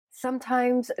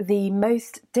Sometimes the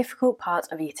most difficult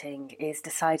part of eating is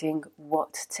deciding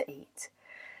what to eat.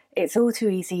 It's all too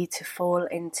easy to fall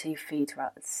into food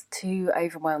ruts, too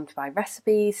overwhelmed by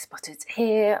recipes spotted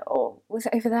here or was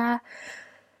it over there?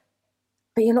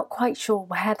 But you're not quite sure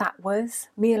where that was.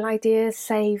 Meal ideas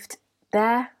saved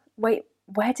there. Wait,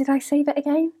 where did I save it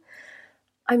again?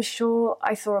 I'm sure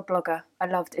I saw a blogger I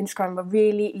loved Instagram a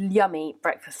really yummy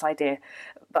breakfast idea,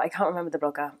 but I can't remember the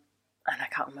blogger and I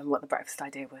can't remember what the breakfast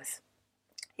idea was.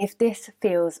 If this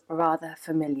feels rather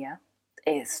familiar,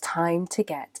 it's time to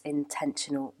get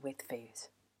intentional with food.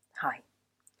 Hi,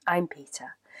 I'm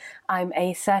Peter. I'm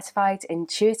a certified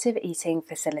intuitive eating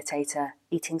facilitator,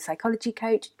 eating psychology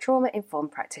coach,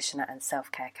 trauma-informed practitioner and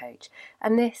self-care coach.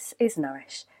 And this is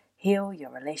Nourish, Heal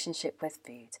Your Relationship with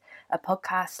Food, a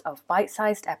podcast of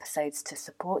bite-sized episodes to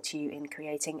support you in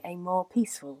creating a more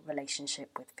peaceful relationship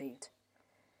with food.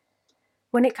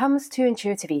 When it comes to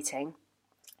intuitive eating,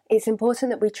 it's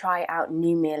important that we try out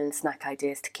new meal and snack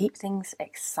ideas to keep things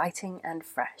exciting and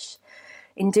fresh.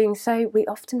 In doing so, we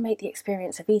often make the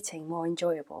experience of eating more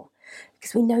enjoyable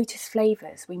because we notice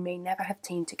flavours we may never have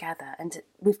teamed together, and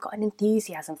we've got an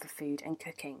enthusiasm for food and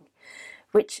cooking,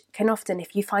 which can often,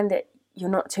 if you find that you're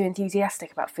not too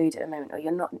enthusiastic about food at the moment or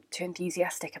you're not too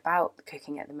enthusiastic about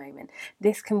cooking at the moment,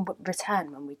 this can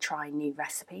return when we try new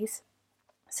recipes.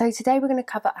 So today we're going to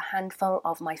cover a handful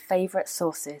of my favourite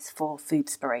sources for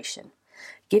foodspiration.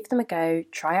 Give them a go,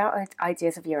 try out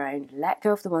ideas of your own, let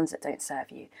go of the ones that don't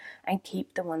serve you, and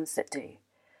keep the ones that do.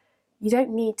 You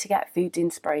don't need to get food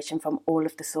inspiration from all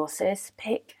of the sources.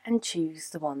 Pick and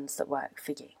choose the ones that work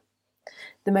for you.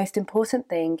 The most important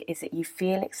thing is that you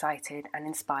feel excited and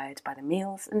inspired by the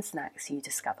meals and snacks you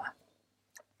discover.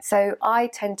 So I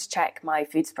tend to check my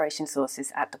foodspiration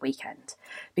sources at the weekend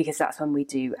because that's when we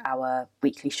do our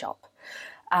weekly shop.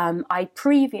 I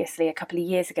previously, a couple of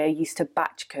years ago, used to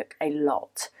batch cook a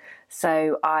lot.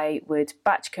 So I would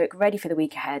batch cook ready for the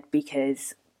week ahead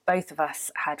because both of us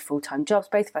had full-time jobs.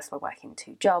 Both of us were working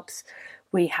 2 jobs.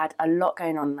 We had a lot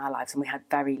going on in our lives and we had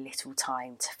very little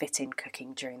time to fit in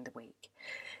cooking during the week.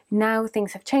 Now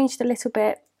things have changed a little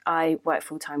bit. I work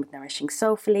full-time with Nourishing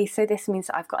Soulfully, so this means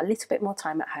that I've got a little bit more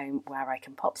time at home where I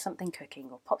can pop something cooking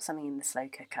or pop something in the slow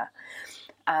cooker.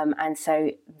 And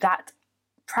so that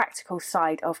practical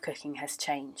side of cooking has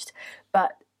changed.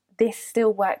 But this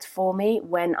still worked for me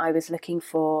when I was looking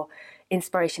for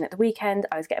inspiration at the weekend.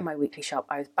 I was getting my weekly shop,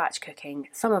 I was batch cooking.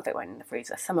 Some of it went in the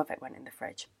freezer, some of it went in the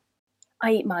fridge.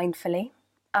 I eat mindfully,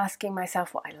 asking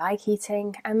myself what I like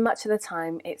eating, and much of the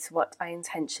time it's what I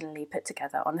intentionally put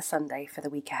together on a Sunday for the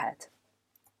week ahead.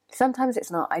 Sometimes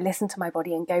it's not, I listen to my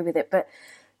body and go with it, but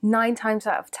 9 times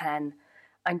out of 10,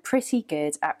 I'm pretty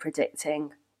good at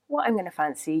predicting what I'm going to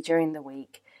fancy during the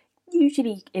week.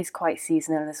 Usually is quite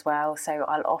seasonal as well, so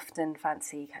I'll often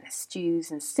fancy kind of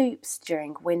stews and soups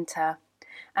during winter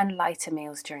and lighter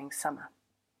meals during summer.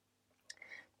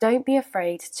 Don't be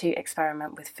afraid to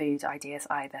experiment with food ideas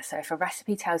either. So if a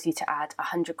recipe tells you to add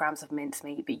 100 grams of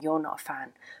mincemeat but you're not a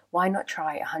fan, why not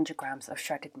try 100 grams of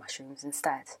shredded mushrooms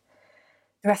instead?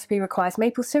 The recipe requires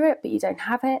maple syrup but you don't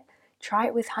have it, try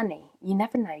it with honey. You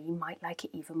never know, you might like it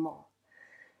even more.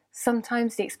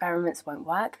 Sometimes the experiments won't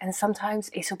work and sometimes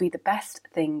it'll be the best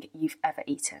thing you've ever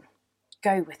eaten.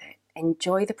 Go with it,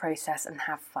 enjoy the process and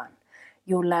have fun.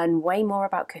 You'll learn way more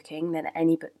about cooking than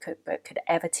any cookbook could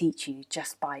ever teach you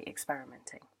just by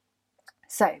experimenting.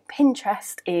 So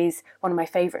Pinterest is one of my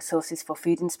favourite sources for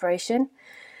food inspiration.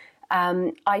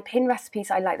 I pin recipes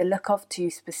I like the look of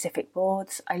to specific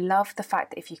boards. I love the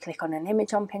fact that if you click on an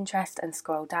image on Pinterest and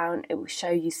scroll down, it will show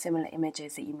you similar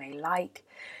images that you may like.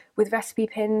 With recipe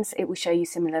pins, it will show you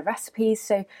similar recipes,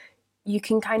 so you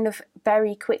can kind of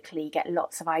very quickly get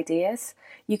lots of ideas.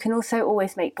 You can also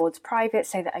always make boards private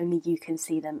so that only you can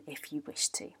see them if you wish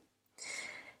to.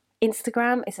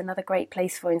 Instagram is another great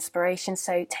place for inspiration,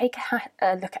 so take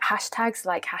a look at hashtags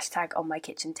like hashtag on my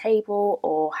kitchen table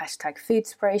or hashtag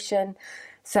foodspiration.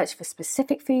 Search for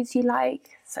specific foods you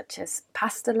like, such as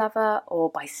pasta lover or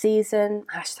by season,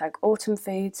 hashtag autumn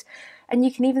foods. And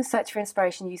you can even search for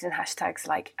inspiration using hashtags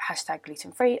like hashtag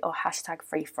gluten-free or hashtag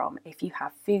free from if you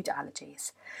have food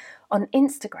allergies. On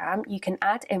Instagram, you can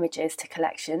add images to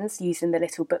collections using the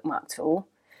little bookmark tool.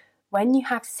 When you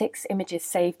have 6 images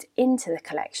saved into the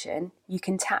collection, you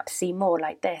can tap see more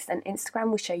like this and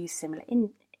Instagram will show you similar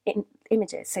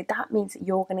images. So that means that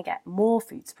you're going to get more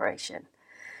foodspiration.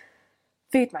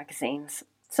 Food magazines.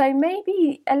 So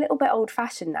maybe a little bit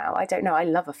old-fashioned now, I don't know, I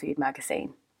love a food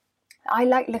magazine. I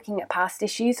like looking at past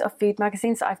issues of food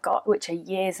magazines that I've got, which are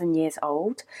years and years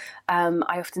old.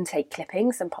 I often take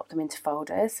clippings and pop them into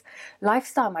folders.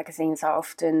 Lifestyle magazines are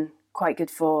often quite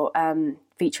good for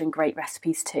featuring great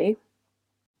recipes too.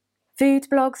 Food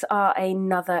blogs are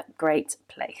another great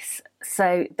place.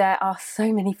 So there are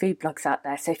so many food blogs out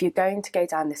there. So if you're going to go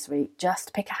down this route,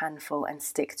 just pick a handful and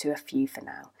stick to a few for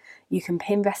now. You can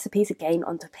pin recipes again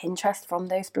onto Pinterest from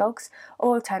those blogs,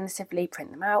 or alternatively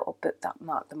print them out or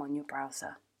bookmark them on your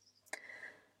browser.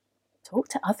 Talk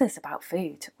to others about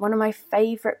food. One of my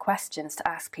favourite questions to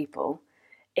ask people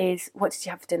is, what did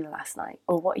you have for dinner last night?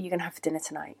 Or what are you going to have for dinner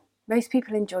tonight? Most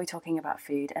people enjoy talking about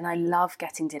food, and I love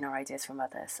getting dinner ideas from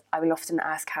others. I will often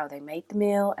ask how they made the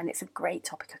meal, and it's a great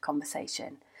topic of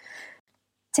conversation.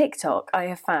 TikTok, I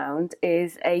have found,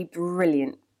 is a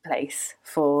brilliant place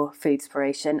for food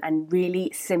inspiration and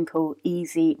really simple,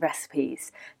 easy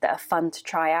recipes that are fun to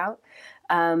try out.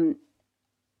 I'm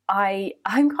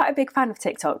quite a big fan of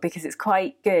TikTok because it's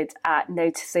quite good at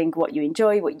noticing what you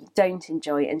enjoy, what you don't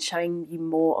enjoy, and showing you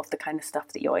more of the kind of stuff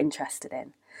that you're interested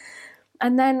in.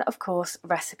 And then, of course,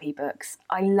 recipe books.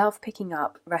 I love picking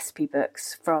up recipe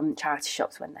books from charity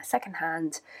shops when they're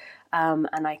secondhand,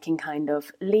 and I can kind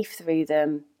of leaf through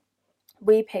them.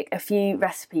 We pick a few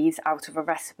recipes out of a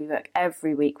recipe book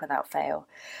every week without fail.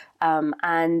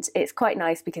 And it's quite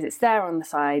nice because it's there on the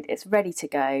side, it's ready to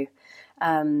go.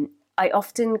 I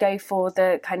often go for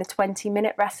the kind of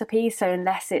 20-minute recipe, so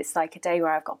unless it's like a day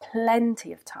where I've got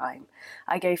plenty of time,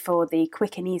 I go for the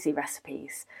quick and easy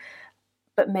recipes.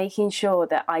 But making sure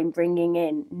that I'm bringing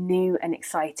in new and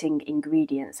exciting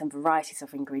ingredients and varieties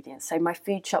of ingredients. So my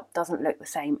food shop doesn't look the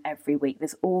same every week.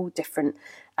 There's all different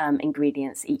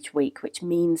ingredients each week, which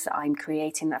means that I'm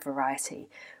creating that variety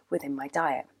within my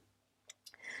diet.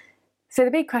 So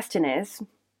the big question is,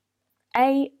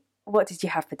 A, what did you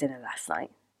have for dinner last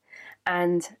night?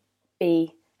 And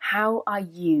B, how are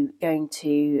you going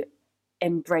to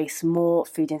embrace more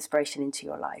food inspiration into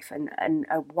your life and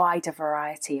a wider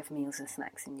variety of meals and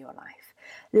snacks in your life?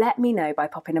 Let me know by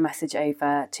popping a message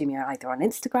over to me either on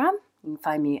Instagram, you can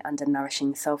find me under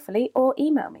Nourishing Soulfully, or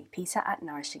email me,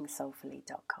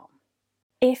 peter@nourishingsoulfully.com.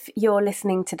 If you're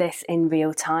listening to this in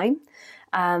real time,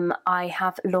 I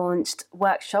have launched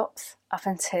workshops up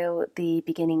until the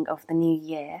beginning of the new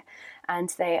year, and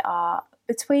they are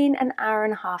between an hour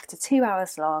and a half to 2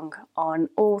 hours long on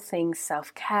all things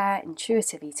self-care,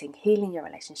 intuitive eating, healing your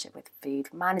relationship with food,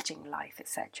 managing life,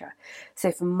 etc.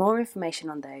 So for more information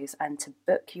on those and to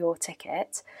book your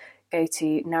ticket, go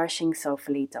to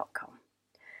nourishingsoulfully.com.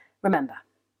 Remember,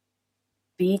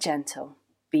 be gentle,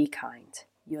 be kind.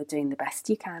 You're doing the best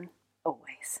you can,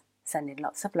 always. Sending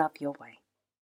lots of love your way.